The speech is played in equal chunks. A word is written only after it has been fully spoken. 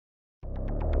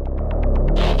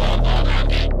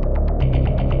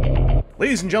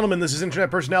Ladies and gentlemen, this is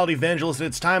internet personality Vangelus, and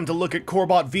it's time to look at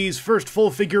Corbot V's first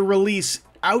full-figure release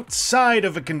outside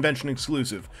of a convention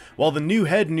exclusive. While the new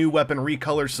head, new weapon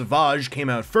recolor Savage came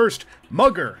out first,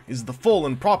 Mugger is the full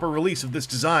and proper release of this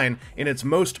design in its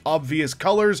most obvious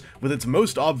colors, with its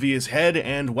most obvious head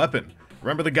and weapon.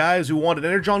 Remember the guys who wanted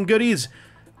Energon goodies?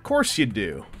 Of course you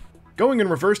do. Going in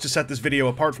reverse to set this video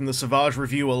apart from the Savage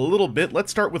review a little bit, let's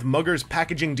start with Mugger's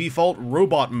packaging default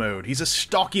robot mode. He's a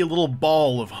stocky little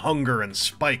ball of hunger and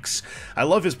spikes. I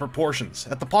love his proportions.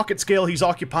 At the pocket scale he's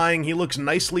occupying, he looks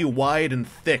nicely wide and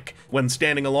thick when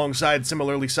standing alongside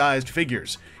similarly sized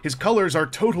figures. His colors are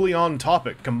totally on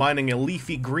topic, combining a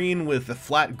leafy green with a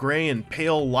flat gray and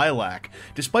pale lilac.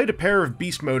 Despite a pair of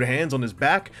beast mode hands on his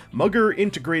back, Mugger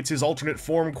integrates his alternate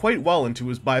form quite well into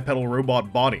his bipedal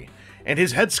robot body. And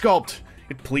his head sculpt,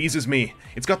 it pleases me.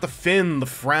 It's got the fin, the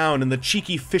frown, and the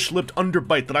cheeky fish-lipped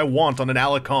underbite that I want on an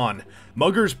Alicon.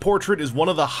 Mugger's portrait is one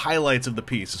of the highlights of the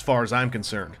piece, as far as I'm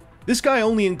concerned. This guy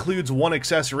only includes one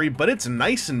accessory, but it's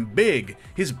nice and big.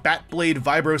 His Batblade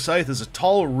Vibro Scythe is a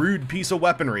tall, rude piece of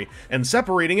weaponry, and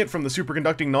separating it from the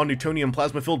superconducting non-Newtonian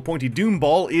plasma-filled pointy doom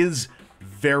ball is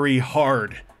very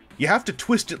hard. You have to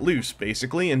twist it loose,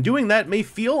 basically, and doing that may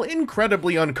feel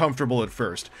incredibly uncomfortable at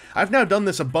first. I've now done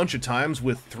this a bunch of times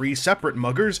with 3 separate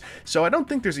Muggers, so I don't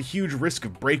think there's a huge risk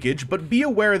of breakage, but be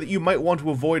aware that you might want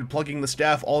to avoid plugging the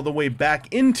staff all the way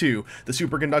back into the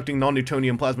superconducting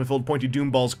non-Newtonian plasma-filled pointy doom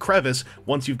ball's crevice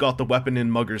once you've got the weapon in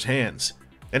Mugger's hands.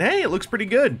 And hey, it looks pretty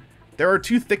good. There are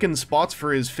 2 thickened spots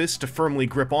for his fist to firmly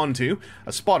grip onto.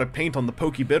 A spot of paint on the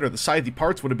pokey bit or the scythy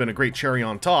parts would have been a great cherry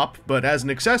on top, but as an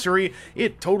accessory,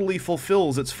 it totally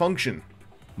fulfills its function.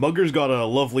 Mugger's got a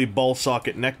lovely ball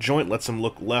socket neck joint, lets him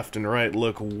look left and right,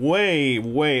 look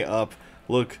way up,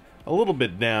 look a little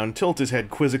bit down, tilt his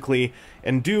head quizzically,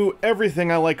 and do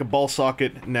everything I like a ball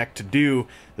socket neck to do.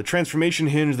 The transformation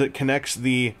hinge that connects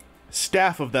the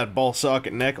staff of that ball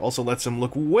socket neck also lets him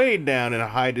look way down and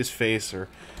hide his face, or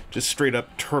just straight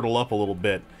up turtle up a little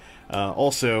bit.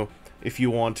 Also, if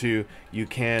you want to, you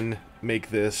can make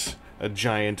this a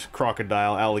giant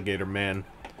crocodile alligator man.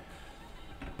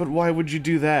 But why would you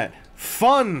do that?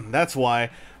 Fun! That's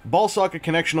why. Ball socket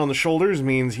connection on the shoulders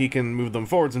means he can move them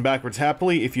forwards and backwards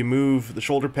happily. If you move the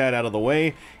shoulder pad out of the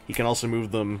way, he can also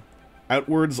move them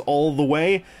outwards all the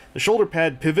way. The shoulder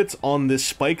pad pivots on this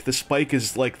spike. The spike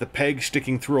is like the peg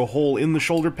sticking through a hole in the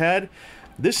shoulder pad.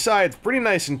 This side's pretty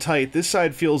nice and tight. This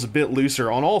side feels a bit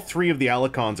looser. On all 3 of the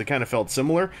Alicons, it kind of felt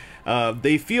similar.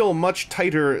 They feel much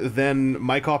tighter than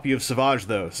my copy of Savage,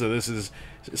 though, so this is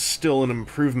still an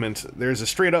improvement. There's a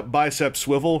straight-up bicep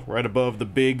swivel right above the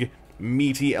big,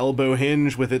 meaty elbow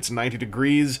hinge with its 90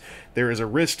 degrees. There is a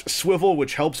wrist swivel,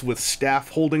 which helps with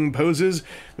staff-holding poses.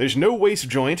 There's no waist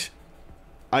joint.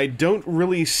 I don't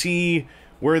really see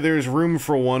where there's room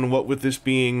for one, what with this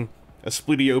being a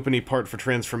splitty-openy part for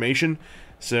transformation,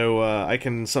 so I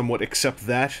can somewhat accept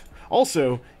that.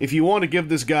 Also, if you want to give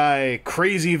this guy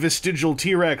crazy vestigial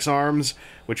T-Rex arms,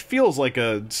 which feels like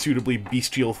a suitably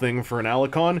bestial thing for an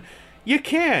Alicon, you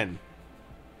can.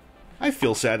 I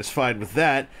feel satisfied with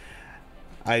that.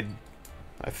 I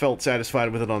felt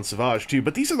satisfied with it on Savage too,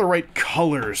 but these are the right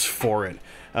colors for it.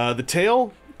 The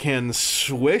tail can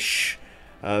swish.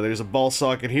 There's a ball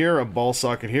socket here, a ball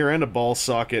socket here, and a ball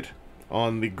socket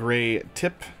on the gray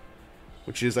tip,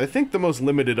 which is, I think, the most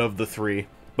limited of the 3.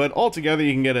 But altogether,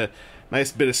 you can get a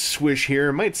nice bit of swish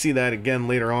here. Might see that again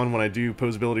later on when I do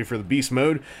posability for the beast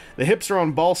mode. The hips are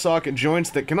on ball socket joints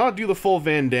that cannot do the full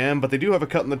Van Damme, but they do have a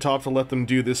cut in the top to let them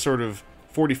do this sort of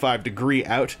 45-degree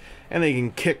out, and they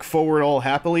can kick forward all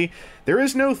happily. There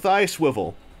is no thigh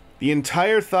swivel. The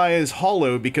entire thigh is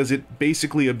hollow because it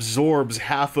basically absorbs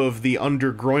half of the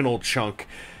undergroinal chunk.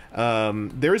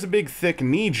 There is a big thick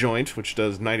knee joint, which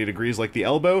does 90 degrees like the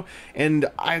elbow, and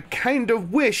I kind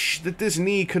of wish that this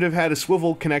knee could have had a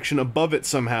swivel connection above it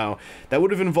somehow. That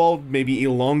would have involved maybe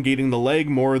elongating the leg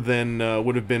more than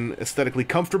would have been aesthetically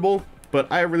comfortable, but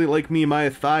I really like my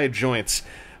thigh joints.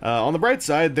 On the bright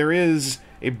side, there is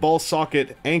a ball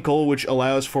socket ankle, which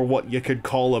allows for what you could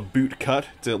call a boot cut,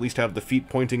 to at least have the feet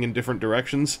pointing in different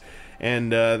directions,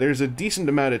 and there's a decent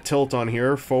amount of tilt on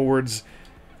here, forwards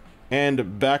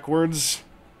and backwards,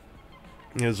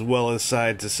 as well as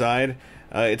side to side.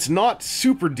 It's not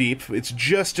super deep, it's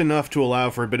just enough to allow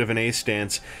for a bit of an A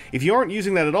stance. If you aren't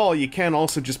using that at all, you can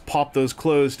also just pop those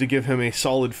closed to give him a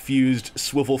solid fused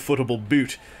swivel-footable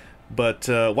boot. But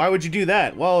why would you do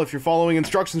that? Well, if you're following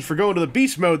instructions for going to the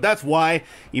beast mode, that's why,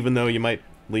 even though you might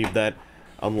leave that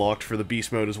unlocked for the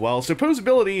beast mode as well. So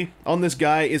posability on this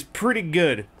guy is pretty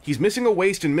good. He's missing a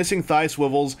waist and missing thigh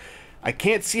swivels. I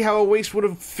can't see how a waist would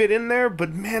have fit in there,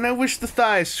 but man, I wish the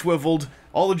thighs swiveled.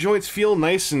 All the joints feel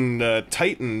nice and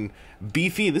tight and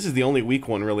beefy. This is the only weak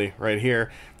one, really, right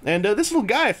here. And this little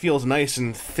guy feels nice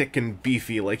and thick and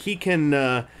beefy. Like, he can,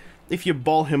 if you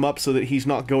ball him up so that he's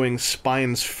not going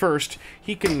spines first,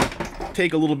 he can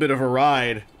take a little bit of a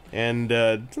ride. And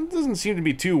doesn't seem to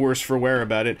be too worse for wear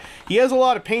about it. He has a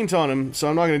lot of paint on him, so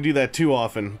I'm not going to do that too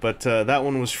often. But that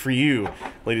one was for you,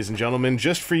 ladies and gentlemen,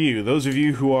 just for you. Those of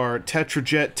you who are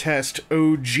Tetrajet Test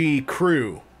OG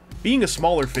crew. Being a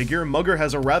smaller figure, Mugger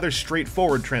has a rather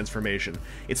straightforward transformation.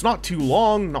 It's not too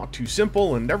long, not too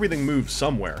simple, and everything moves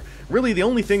somewhere. Really, the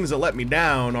only things that let me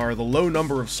down are the low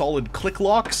number of solid click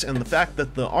locks and the fact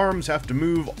that the arms have to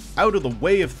move out of the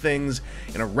way of things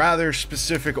in a rather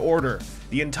specific order.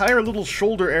 The entire little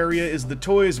shoulder area is the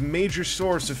toy's major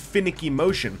source of finicky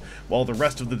motion, while the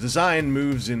rest of the design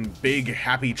moves in big,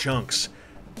 happy chunks.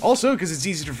 Also, because it's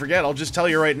easy to forget, I'll just tell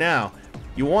you right now,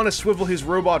 you want to swivel his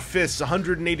robot fists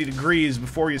 180 degrees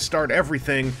before you start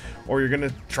everything, or you're going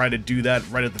to try to do that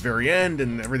right at the very end,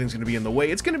 and everything's going to be in the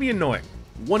way. It's going to be annoying.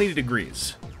 180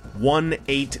 degrees.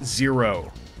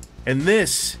 180. And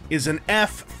this is an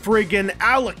F-friggin'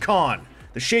 Alicon!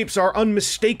 The shapes are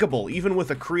unmistakable, even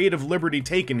with a creative liberty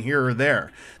taken here or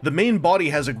there. The main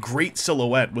body has a great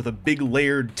silhouette with a big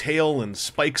layered tail and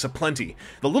spikes aplenty.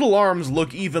 The little arms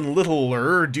look even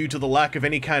littler due to the lack of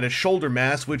any kind of shoulder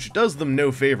mass, which does them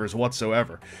no favors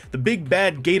whatsoever. The big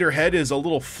bad gator head is a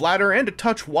little flatter and a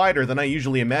touch wider than I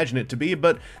usually imagine it to be,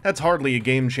 but that's hardly a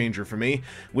game changer for me,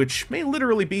 which may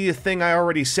literally be a thing I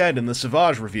already said in the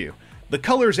Sauvage review. The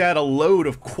colors add a load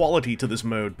of quality to this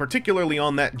mode, particularly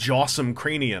on that jawsome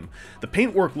cranium. The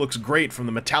paintwork looks great, from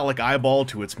the metallic eyeball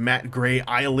to its matte gray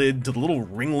eyelid, to the little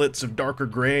ringlets of darker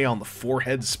gray on the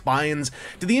forehead spines,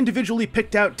 to the individually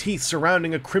picked out teeth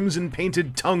surrounding a crimson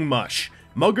painted tongue mush.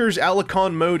 Mugger's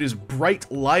Alicon mode is bright,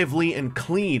 lively, and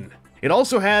clean. It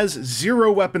also has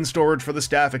 0 weapon storage for the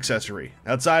staff accessory,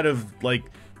 outside of, like,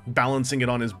 balancing it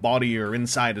on his body or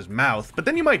inside his mouth, but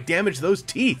then you might damage those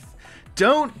teeth.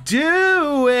 Don't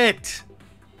do it!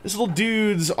 This little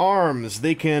dude's arms,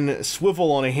 they can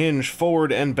swivel on a hinge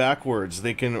forward and backwards.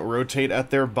 They can rotate at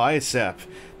their bicep.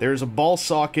 There's a ball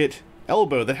socket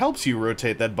elbow that helps you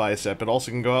rotate that bicep. It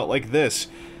also can go out like this.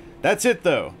 That's it,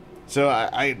 though. So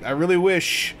I really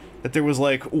wish that there was,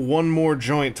 like, one more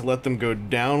joint to let them go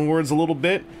downwards a little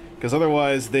bit, because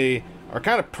otherwise they are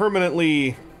kind of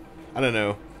permanently, I don't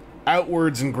know,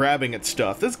 outwards and grabbing at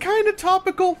stuff. That's kind of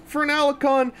topical for an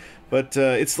Alicon, but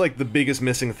it's like the biggest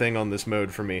missing thing on this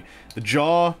mode for me. The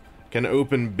jaw can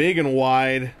open big and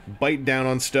wide, bite down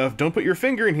on stuff. Don't put your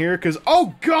finger in here, because,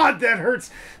 oh god, that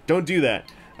hurts! Don't do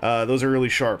that. Those are really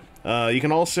sharp. You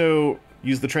can also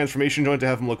use the transformation joint to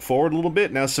have them look forward a little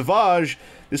bit. Now, Sauvage,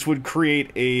 this would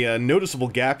create a noticeable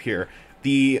gap here.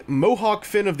 The mohawk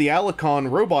fin of the Alicon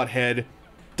robot head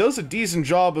does a decent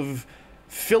job of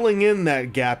filling in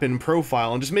that gap in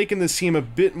profile and just making this seem a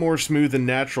bit more smooth and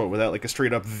natural without like a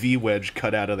straight up V-wedge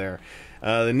cut out of there.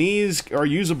 The knees are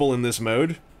usable in this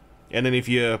mode, and then if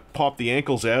you pop the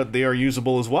ankles out, they are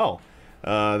usable as well.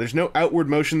 There's no outward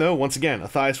motion though. Once again, a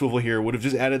thigh swivel here would have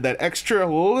just added that extra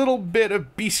little bit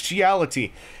of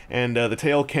bestiality, and the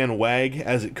tail can wag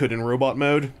as it could in robot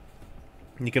mode.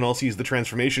 You can also use the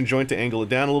transformation joint to angle it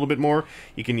down a little bit more.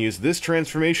 You can use this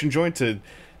transformation joint to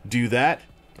do that,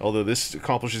 although this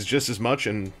accomplishes just as much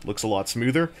and looks a lot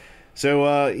smoother.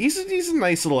 So he's a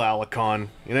nice little Alicon,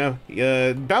 you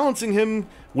know. Balancing him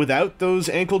without those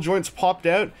ankle joints popped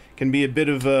out can be a bit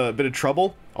of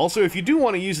trouble. Also, if you do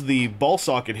want to use the ball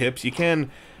socket hips, you can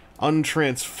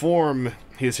untransform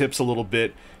his hips a little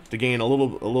bit to gain a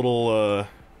little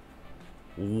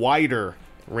wider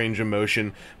range of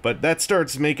motion, but that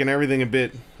starts making everything a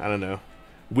bit, I don't know,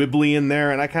 wibbly in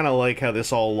there, and I kind of like how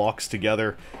this all locks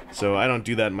together, so I don't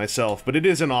do that myself, but it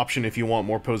is an option if you want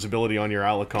more posability on your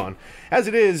Alicon. As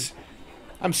it is,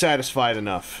 I'm satisfied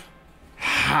enough.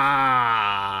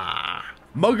 Ha!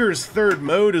 Mugger's third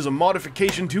mode is a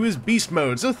modification to his beast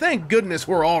mode, so thank goodness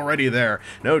we're already there.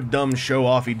 No dumb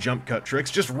show-offy jump cut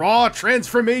tricks, just raw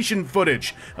transformation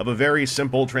footage of a very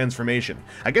simple transformation.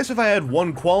 I guess if I had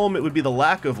one qualm, it would be the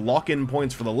lack of lock-in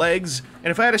points for the legs,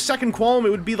 and if I had a second qualm, it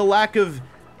would be the lack of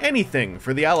anything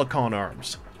for the Alicon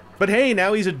arms. But hey,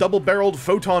 now he's a double-barreled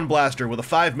photon blaster with a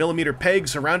 5mm peg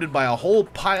surrounded by a whole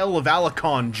pile of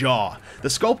Alicon jaw. The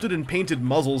sculpted and painted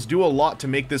muzzles do a lot to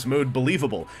make this mode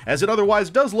believable, as it otherwise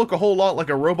does look a whole lot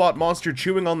like a robot monster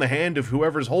chewing on the hand of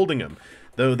whoever's holding him,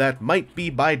 though that might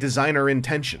be by designer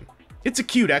intention. It's a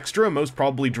cute extra, most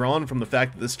probably drawn from the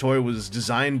fact that this toy was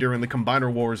designed during the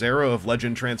Combiner Wars era of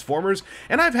Legend Transformers,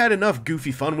 and I've had enough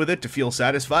goofy fun with it to feel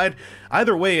satisfied.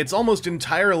 Either way, it's almost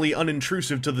entirely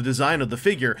unintrusive to the design of the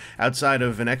figure, outside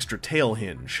of an extra tail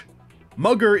hinge.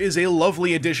 Mugger is a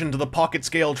lovely addition to the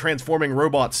pocket-scale transforming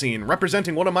robot scene,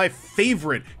 representing one of my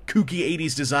favorite kooky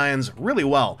 80s designs really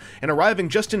well, and arriving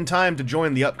just in time to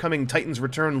join the upcoming Titans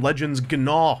Return Legends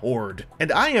Gnaw Horde. And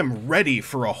I am ready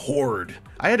for a horde.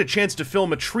 I had a chance to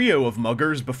film a trio of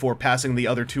Muggers before passing the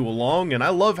other two along, and I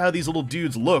love how these little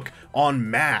dudes look en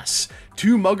masse.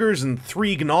 2 Muggers and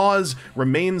 3 Gnaws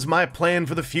remains my plan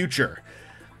for the future.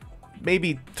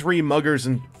 Maybe 3 Muggers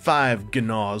and 5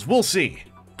 Gnaws, we'll see.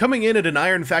 Coming in at an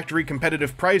Iron Factory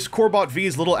competitive price, Corbot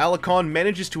V's little Alicon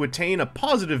manages to attain a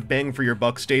positive bang for your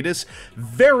buck status,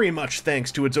 very much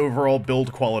thanks to its overall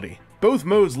build quality. Both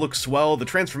modes look swell, the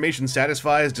transformation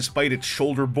satisfies despite its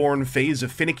shoulder-borne phase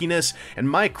of finickiness, and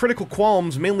my critical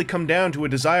qualms mainly come down to a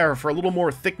desire for a little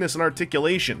more thickness and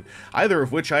articulation, either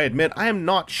of which I admit I am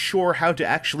not sure how to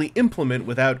actually implement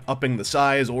without upping the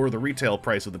size or the retail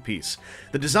price of the piece.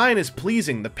 The design is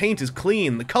pleasing, the paint is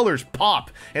clean, the colors pop,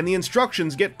 and the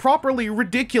instructions get properly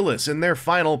ridiculous in their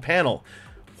final panel.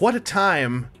 What a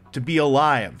time to be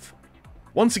alive.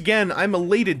 Once again, I'm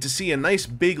elated to see a nice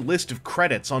big list of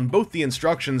credits on both the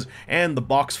instructions and the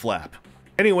box flap.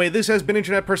 Anyway, this has been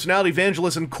Internet Personality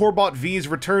Vangelus, and Corbot V's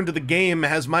return to the game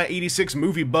has my 86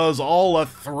 movie buzz all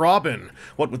a-throbbin'.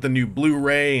 What with the new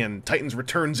Blu-ray and Titans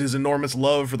Returns' enormous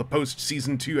love for the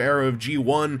post-Season 2 era of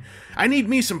G1, I need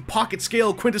me some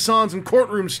pocket-scale quintessons and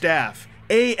courtroom staff.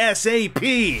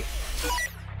 ASAP!